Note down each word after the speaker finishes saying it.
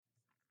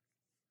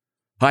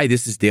Hi,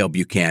 this is Dale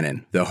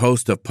Buchanan, the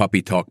host of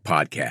Puppy Talk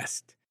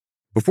Podcast.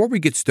 Before we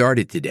get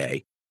started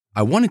today,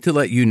 I wanted to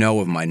let you know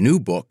of my new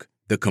book,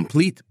 The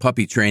Complete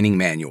Puppy Training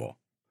Manual.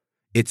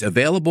 It's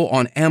available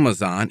on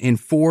Amazon in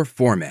 4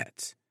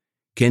 formats: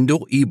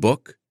 Kindle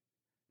ebook,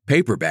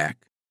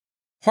 paperback,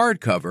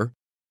 hardcover,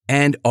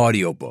 and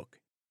audiobook.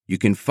 You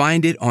can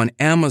find it on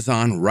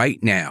Amazon right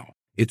now.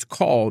 It's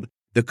called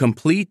The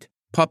Complete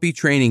Puppy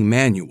Training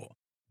Manual,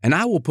 and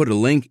I will put a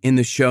link in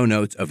the show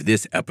notes of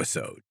this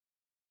episode.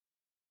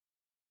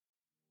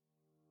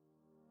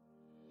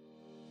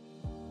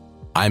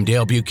 I'm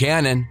Dale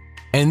Buchanan,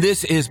 and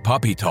this is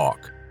Puppy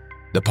Talk,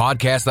 the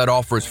podcast that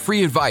offers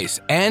free advice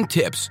and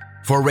tips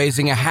for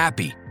raising a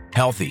happy,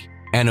 healthy,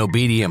 and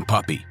obedient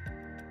puppy.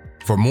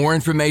 For more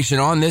information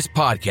on this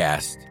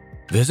podcast,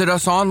 visit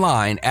us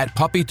online at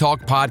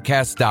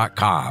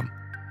puppytalkpodcast.com.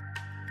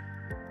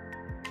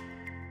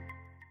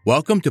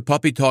 Welcome to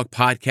Puppy Talk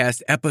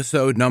Podcast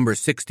episode number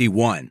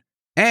 61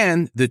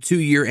 and the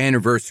 2-year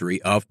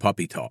anniversary of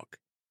Puppy Talk.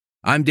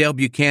 I'm Dale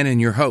Buchanan,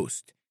 your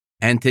host.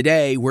 And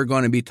today we're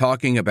going to be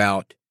talking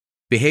about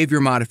behavior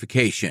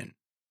modification.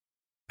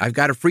 I've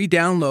got a free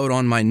download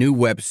on my new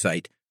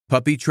website,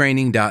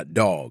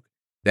 puppytraining.dog,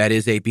 that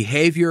is a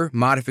behavior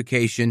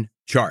modification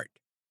chart.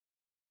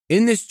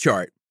 In this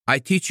chart, I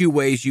teach you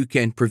ways you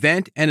can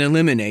prevent and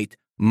eliminate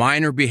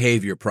minor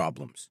behavior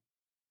problems.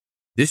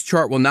 This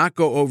chart will not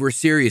go over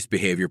serious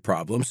behavior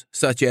problems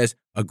such as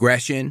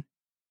aggression,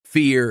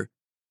 fear,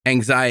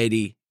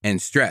 anxiety,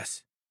 and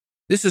stress.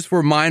 This is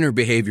for minor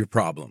behavior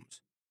problems.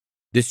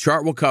 This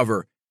chart will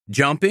cover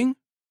jumping,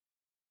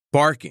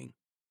 barking,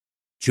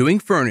 chewing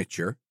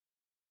furniture,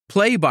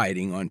 play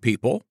biting on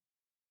people,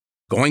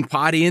 going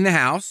potty in the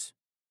house,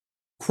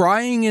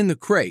 crying in the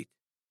crate,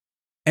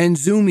 and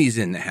zoomies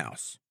in the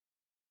house.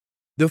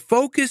 The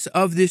focus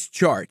of this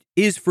chart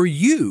is for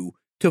you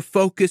to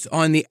focus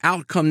on the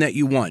outcome that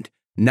you want,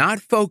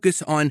 not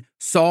focus on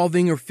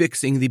solving or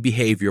fixing the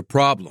behavior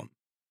problem.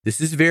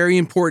 This is very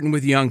important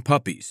with young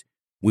puppies.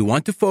 We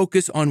want to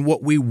focus on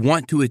what we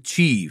want to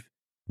achieve,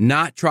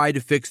 not try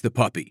to fix the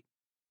puppy.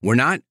 We're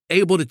not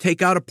able to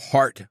take out a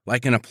part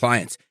like an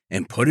appliance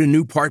and put a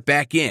new part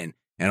back in,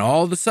 and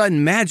all of a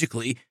sudden,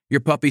 magically,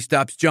 your puppy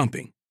stops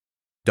jumping.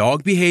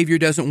 Dog behavior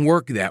doesn't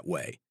work that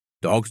way.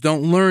 Dogs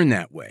don't learn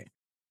that way.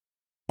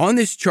 On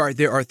this chart,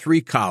 there are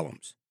 3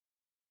 columns.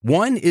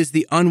 One is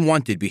the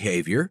unwanted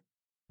behavior,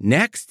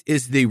 next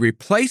is the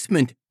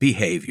replacement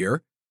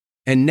behavior,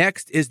 and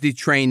next is the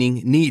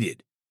training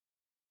needed.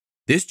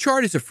 This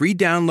chart is a free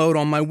download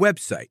on my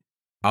website.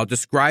 I'll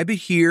describe it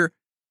here.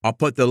 I'll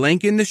put the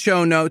link in the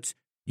show notes.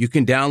 You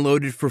can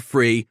download it for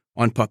free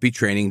on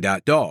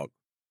puppytraining.dog.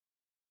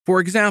 For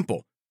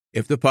example,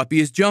 if the puppy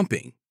is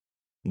jumping,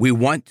 we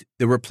want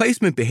the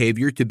replacement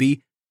behavior to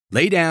be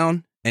lay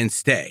down and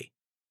stay.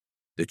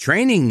 The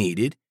training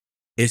needed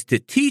is to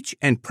teach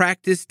and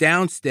practice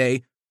down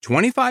stay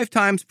 25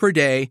 times per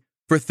day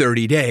for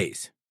 30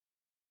 days.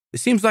 It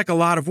seems like a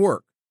lot of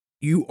work.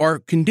 You are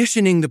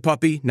conditioning the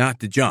puppy not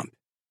to jump,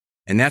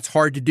 and that's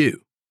hard to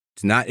do.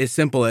 It's not as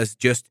simple as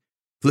just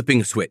flipping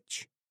a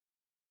switch.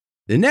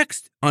 The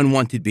next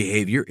unwanted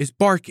behavior is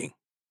barking.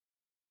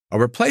 A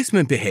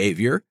replacement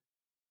behavior,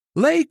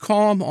 lay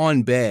calm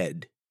on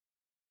bed.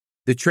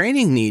 The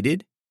training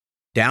needed,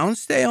 down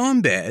stay on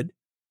bed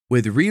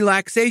with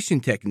relaxation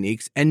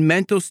techniques and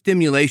mental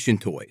stimulation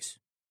toys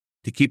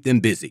to keep them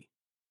busy.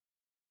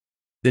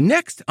 The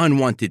next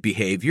unwanted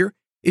behavior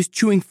is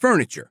chewing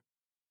furniture.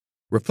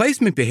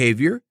 Replacement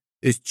behavior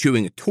is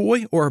chewing a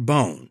toy or a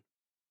bone.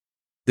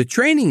 The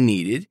training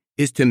needed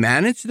is to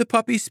manage the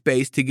puppy's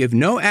space to give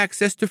no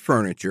access to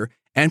furniture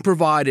and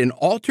provide an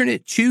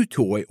alternate chew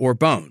toy or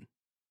bone.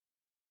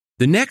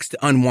 The next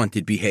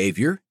unwanted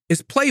behavior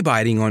is play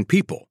biting on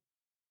people.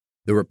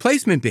 The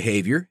replacement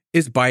behavior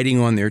is biting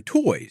on their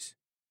toys.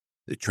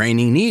 The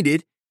training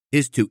needed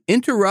is to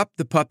interrupt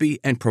the puppy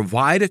and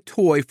provide a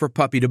toy for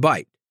puppy to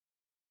bite.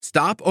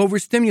 Stop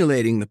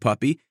overstimulating the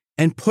puppy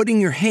and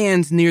putting your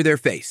hands near their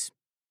face.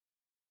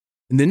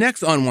 And the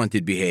next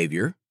unwanted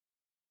behavior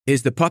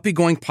is the puppy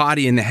going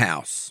potty in the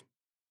house.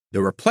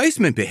 The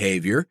replacement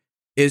behavior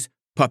is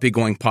puppy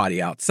going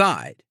potty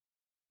outside.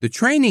 The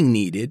training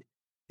needed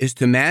is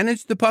to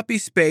manage the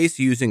puppy's space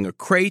using a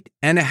crate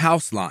and a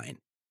house line.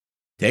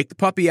 Take the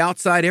puppy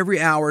outside every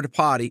hour to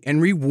potty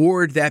and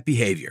reward that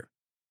behavior.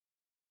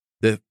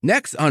 The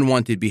next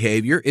unwanted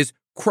behavior is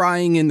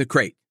crying in the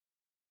crate.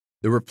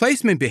 The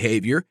replacement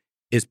behavior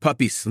is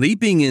puppy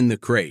sleeping in the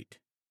crate.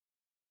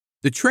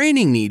 The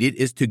training needed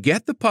is to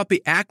get the puppy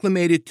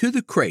acclimated to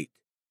the crate,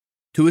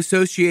 to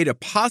associate a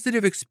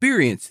positive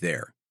experience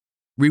there.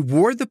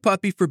 Reward the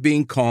puppy for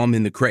being calm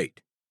in the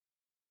crate.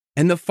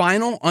 And the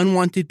final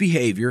unwanted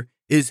behavior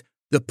is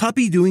the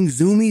puppy doing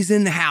zoomies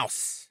in the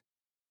house.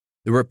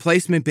 The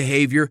replacement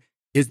behavior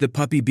is the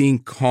puppy being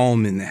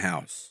calm in the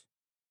house.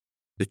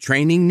 The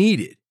training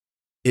needed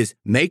is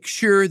make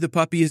sure the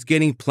puppy is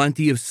getting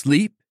plenty of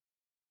sleep,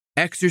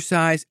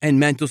 exercise, and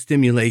mental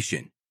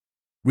stimulation.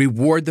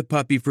 Reward the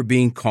puppy for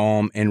being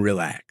calm and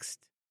relaxed.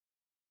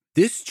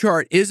 This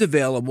chart is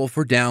available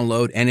for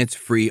download and it's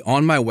free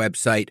on my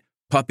website,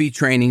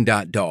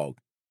 puppytraining.dog.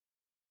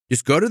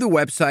 Just go to the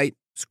website,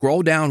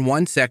 scroll down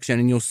one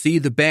section, and you'll see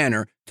the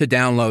banner to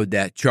download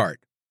that chart.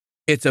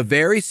 It's a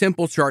very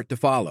simple chart to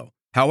follow.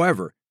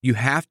 However, you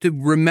have to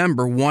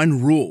remember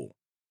one rule.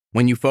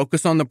 When you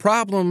focus on the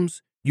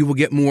problems, you will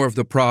get more of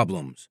the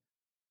problems.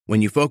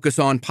 When you focus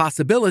on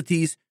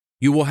possibilities,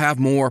 you will have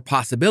more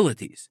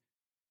possibilities.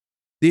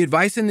 The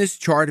advice in this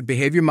chart of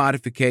behavior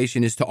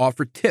modification is to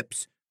offer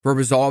tips for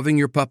resolving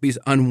your puppy's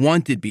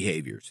unwanted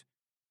behaviors.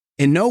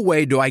 In no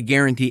way do I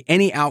guarantee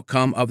any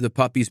outcome of the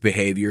puppy's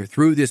behavior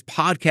through this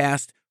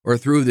podcast or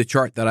through the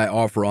chart that I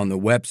offer on the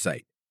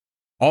website.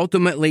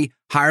 Ultimately,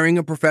 hiring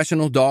a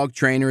professional dog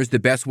trainer is the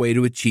best way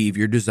to achieve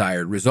your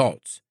desired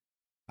results.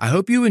 I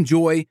hope you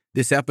enjoy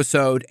this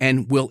episode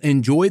and will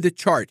enjoy the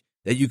chart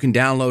that you can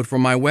download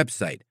from my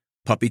website,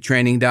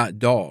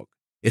 puppytraining.dog.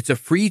 It's a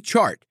free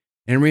chart.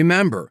 And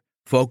remember,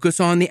 focus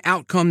on the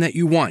outcome that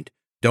you want.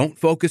 Don't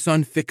focus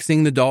on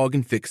fixing the dog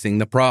and fixing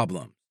the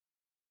problem.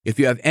 If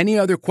you have any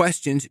other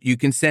questions, you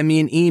can send me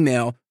an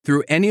email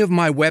through any of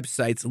my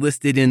websites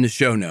listed in the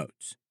show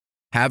notes.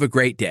 Have a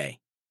great day.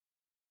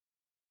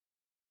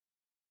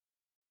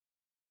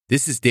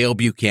 This is Dale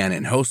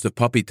Buchanan, host of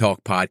Puppy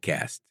Talk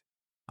Podcast.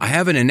 I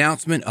have an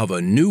announcement of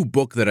a new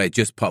book that I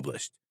just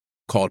published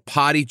called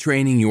Potty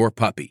Training Your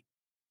Puppy.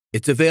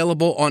 It's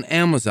available on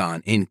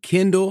Amazon in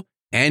Kindle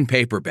and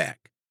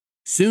paperback,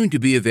 soon to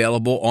be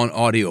available on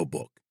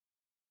audiobook.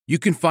 You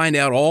can find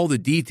out all the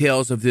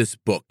details of this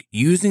book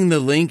using the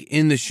link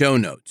in the show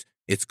notes.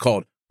 It's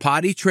called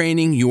Potty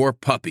Training Your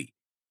Puppy.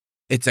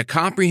 It's a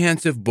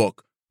comprehensive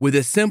book with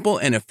a simple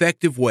and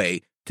effective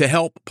way to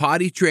help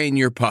potty train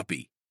your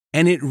puppy,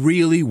 and it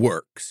really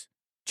works.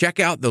 Check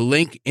out the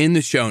link in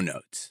the show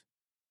notes.